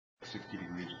60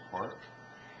 degrees apart.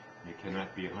 They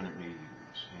cannot be 180 degrees.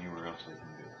 Anywhere else they can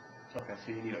do it. Okay,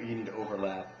 so you need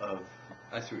overlap of.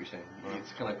 I see what you're saying.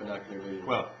 It's kind of like binocular vision.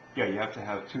 Well, yeah, you have to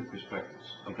have two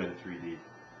perspectives to get a 3D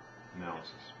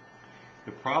analysis.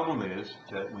 The problem is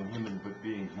that when human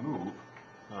beings move,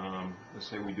 let's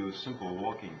say we do a simple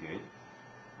walking gait,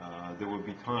 there would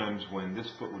be times when this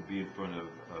foot would be in front of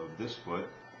this foot,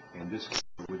 and this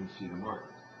camera wouldn't see the marker.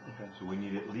 Okay. So we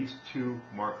need at least two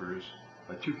markers,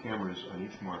 two cameras on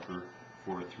each marker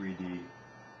for a 3D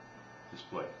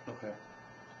display. Okay.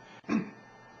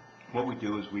 What we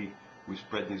do is we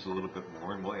spread these a little bit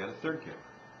more, and we'll add a third camera.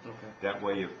 Okay. That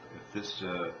way, if this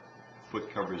foot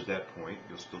covers that point,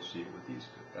 you'll still see it with these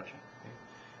two. Gotcha. Okay.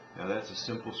 Now that's a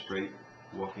simple, straight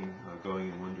walking, going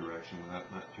in one direction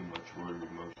without not too much rotary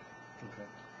motion. Okay.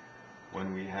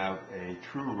 When we have a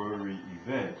true rotary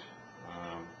event,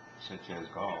 such as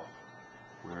golf,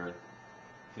 where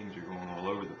things are going all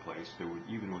over the place, there would,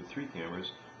 even with 3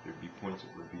 cameras, there'd be points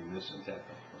that would be missing.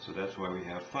 Exactly. So that's why we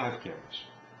have 5 cameras.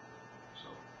 So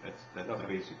that's Okay. the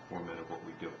basic format of what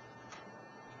we do.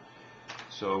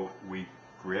 So we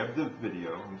grab the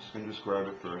video. I'm just going to describe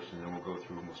it first, and then we'll go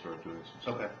through and we'll start doing some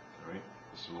stuff. Okay. All right.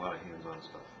 This is a lot of hands-on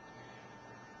stuff.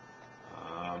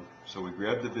 So we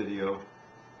grab the video.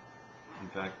 In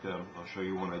fact, I'll show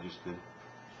you one I just did.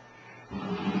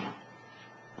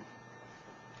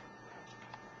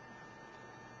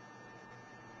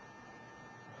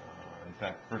 In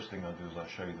fact, first thing I'll do is I'll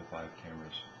show you the 5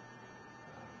 cameras.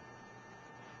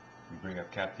 We bring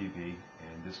up CapDV,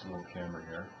 and this little camera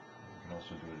here, you can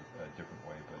also do it a different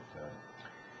way, but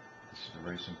this is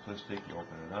very simplistic. You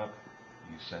open it up,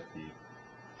 you set the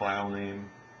file name,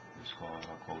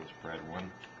 I'll call this Brad1.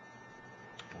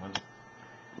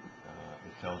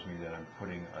 It tells me that I'm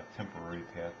putting a temporary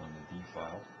path on the D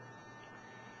file.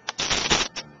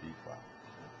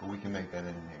 But we can make that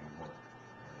anything we want.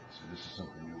 Right, so this is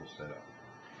something we will set up.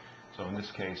 So in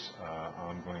this case,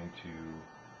 I'm going to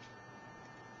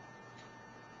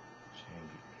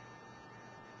change it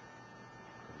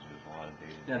because there's a lot of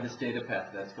data. Now this data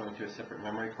path, that's going to a separate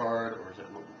memory card, or is it,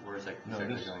 where is that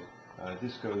exactly going?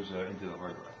 This goes into the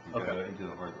hard drive. Okay. Into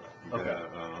the hard drive. Okay.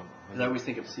 Because I always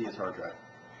think of C as hard drive.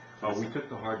 Oh, we took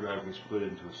the hard drive, we split it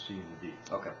into a C and a D.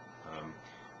 Okay.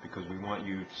 Because we want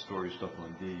you to store your stuff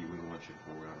on D, we don't want you to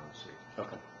forward out on C.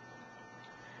 Okay.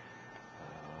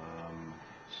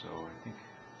 So I think,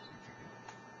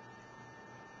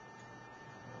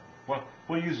 well,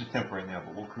 we'll use the temp right now,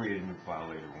 but we'll create a new file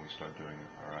later when we start doing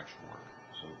our actual work.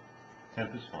 So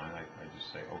temp is fine. I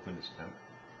just say open this temp.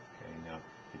 Okay, now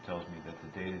it tells me that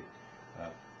the data,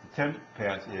 the temp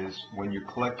path is when you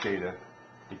collect data,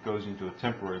 it goes into a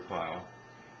temporary file,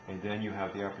 and then you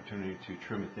have the opportunity to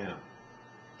trim it down.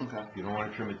 Okay. If you don't want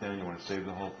to trim it down, you want to save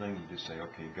the whole thing, you just say,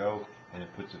 okay, go, and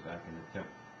it puts it back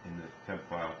in the temp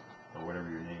file, or whatever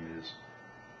your name is,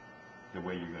 the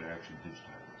way you're going to actually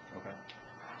digitize it. Okay.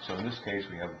 So in this case,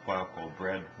 we have a file called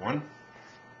Brad1.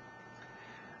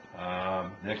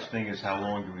 Next thing is how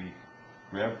long do we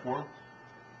grab for?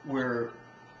 We're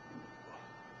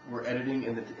editing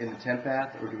in the temp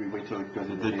path, or do we wait till it goes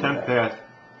into The temp path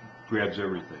grabs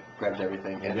everything. Grabs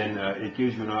everything. And then it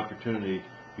gives you an opportunity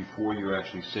before you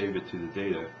actually save it to the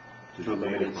data. To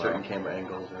eliminate certain camera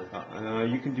angles. Or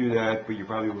you can do that, but you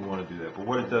probably wouldn't want to do that. But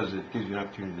what it does is it gives you an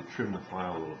opportunity to trim the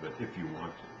file a little bit if you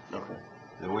want to. Okay.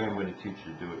 The way I'm going to teach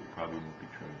you to do it, you probably won't be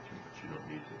trimming too much. You don't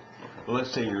need to. Okay. But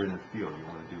let's say you're in the field. You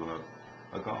want to do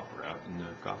a golfer out in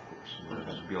the golf course. You know,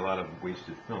 there's be a lot of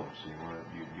wasted film, so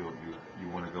you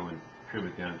want to go and trim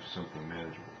it down to something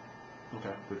manageable.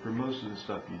 Okay. But for most of the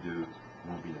stuff you do, it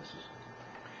won't be necessary.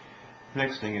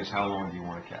 Next thing is how long do you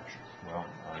want to capture? Well,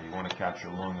 you want to capture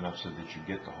long enough so that you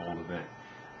get the whole event.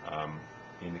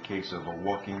 In the case of a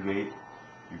walking gait,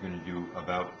 you're going to do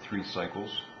about 3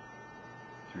 cycles,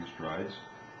 3 strides.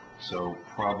 So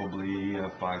probably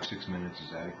 5-6 minutes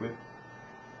is adequate.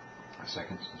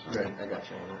 Seconds. Right, I got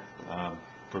you.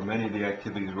 For many of the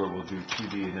activities where we'll do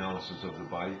 2D analysis of the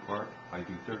body part, I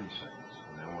do 30 seconds.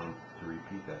 And I want to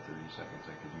repeat that 30 seconds.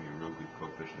 That gives me a real good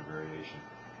coefficient of variation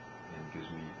and gives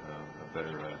me a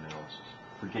better analysis.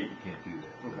 For gait, you can't do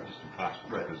that. Okay. It's just impossible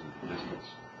Right. because of the distance.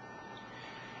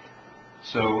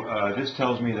 So this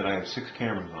tells me that I have 6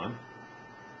 cameras on.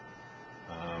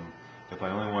 If I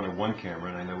only wanted 1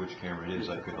 camera, and I know which camera it is,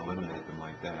 I could eliminate them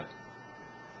like that.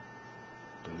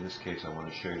 But in this case, I want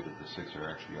to show you that the 6 are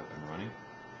actually up and running.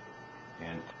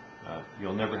 And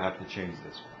you'll never have to change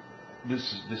this.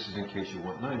 This is in case you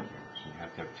want 9 cameras, and you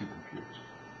have to have 2 computers.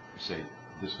 You say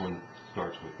this one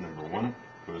starts with number 1,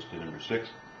 goes to number 6.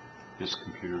 This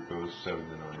computer goes 7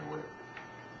 to 9 or whatever.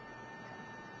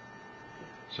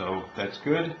 So that's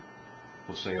good.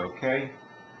 We'll say OK,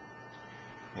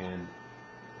 and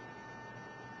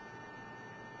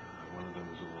one of them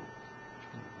is a little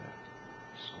like that.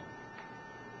 So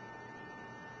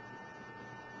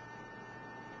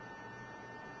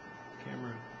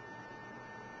camera.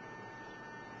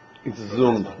 It's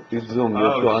zoomed. It's zoomed. You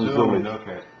have to Oh, unzoom zoomed. it.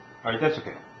 Okay. All right, that's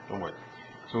okay. Don't worry.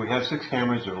 So we have 6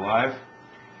 cameras. They're live,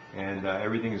 and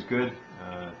everything is good.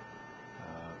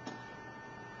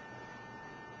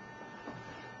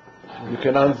 You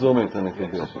can unzoom it and it will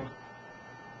be okay.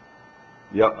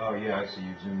 Yep. Oh yeah, I see.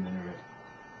 You zoomed into it.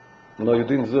 No, you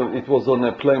didn't zoom. It was on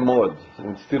a play mode.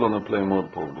 It's still on a play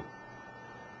mode probably.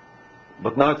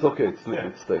 But now it's okay.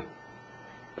 It's stay.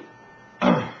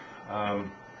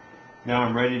 Now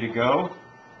I'm ready to go.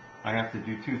 I have to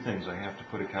do 2 things. I have to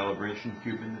put a calibration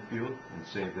cube in the field and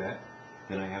save that.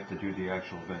 Then I have to do the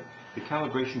actual event. The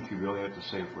calibration cube you only have to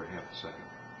save for half a second.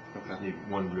 Okay. You need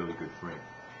one really good frame.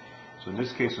 So in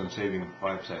this case, I'm saving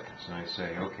 5 seconds. And I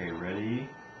say, okay, ready,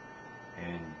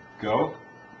 and go.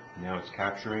 Now it's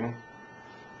capturing.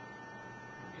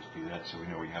 Just do that so we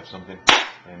know we have something.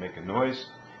 I make a noise.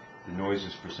 The noise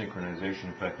is for synchronization.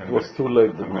 In fact, It was too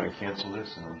late. I'm going to cancel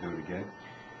this and I'll do it again.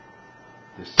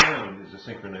 The sound is a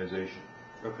synchronization.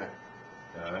 Okay.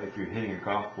 If you're hitting a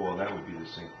golf ball, that would be the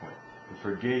sync point. But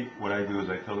for gate, what I do is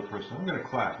I tell the person, I'm going to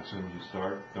clap as soon as you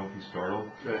start. Don't be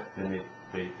startled. Right. Then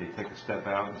they take a step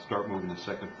out and start moving the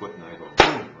second foot, and I go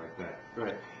boom, like that.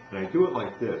 Right. And I do it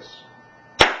like this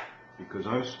because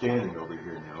I'm standing over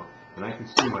here now, and I can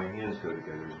see my hands go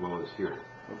together as well as here.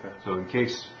 Okay. So in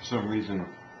case for some reason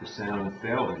the sound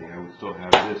failed me, I would still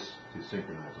have this to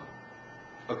synchronize on.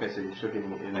 Okay, so you're still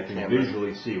getting it in I the can camera.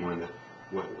 visually see when the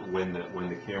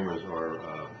cameras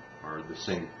are the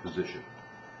same position.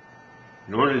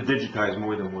 In order to digitize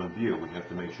more than one view, we have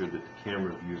to make sure that the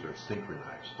camera views are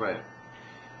synchronized. Right.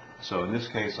 So in this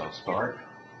case, I'll start.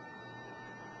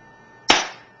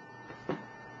 It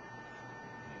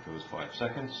goes 5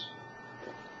 seconds.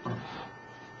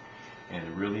 And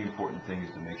the really important thing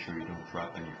is to make sure you don't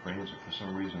drop any frames. If for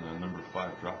some reason the number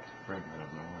 5 dropped a frame, I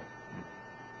don't know why.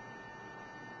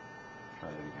 Try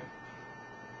that again.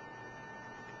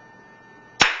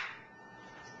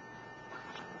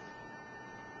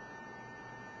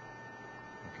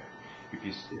 Okay. If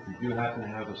you do happen to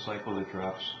have a cycle that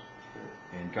drops,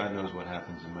 and God knows what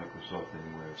happens in Microsoft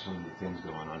anyway, if so many things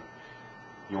going on,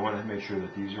 you want to make sure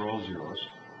that these are all zeros.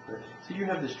 So you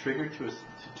have this triggered to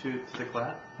the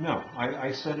clap? No,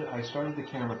 I started the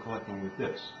camera collecting with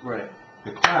this. Right.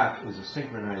 The clap is a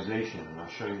synchronization, and I'll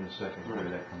show you in a second where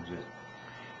that comes in.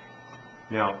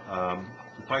 Now,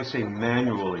 if I say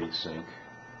manually sync,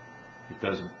 it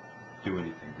doesn't do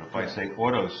anything. But if I say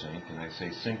auto sync and I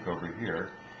say sync over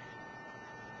here,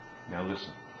 now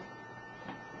listen.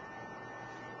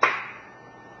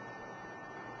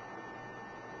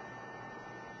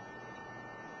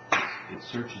 It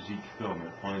searches each film and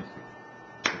it finds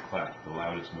the clap, the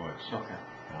loudest noise. Okay.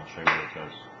 And I'll show you what it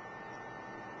does.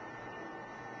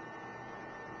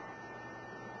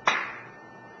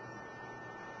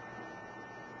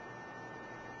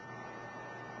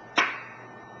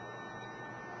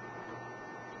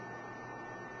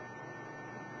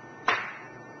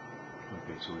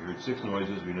 Okay, so we heard 6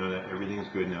 noises. We know that everything is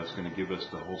good. Now it's going to give us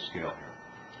the whole scale here.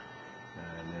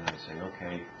 And then I say,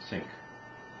 okay, sync.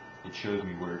 It shows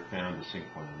me where it found the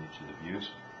sync point in each of the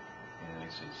views. And I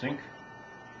say sync.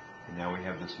 And now we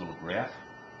have this little graph.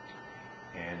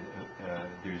 And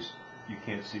you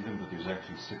can't see them, but there's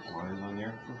actually 6 lines on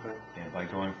there. Okay. And by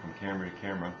going from camera to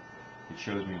camera, it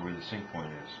shows me where the sync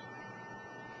point is.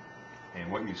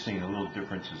 And what you've seen, the little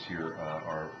differences here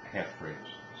are half frames.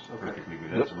 It's perfectly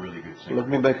good. That's a really good sync. Let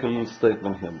me make a little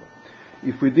statement here.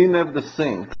 If we didn't have the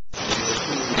sync,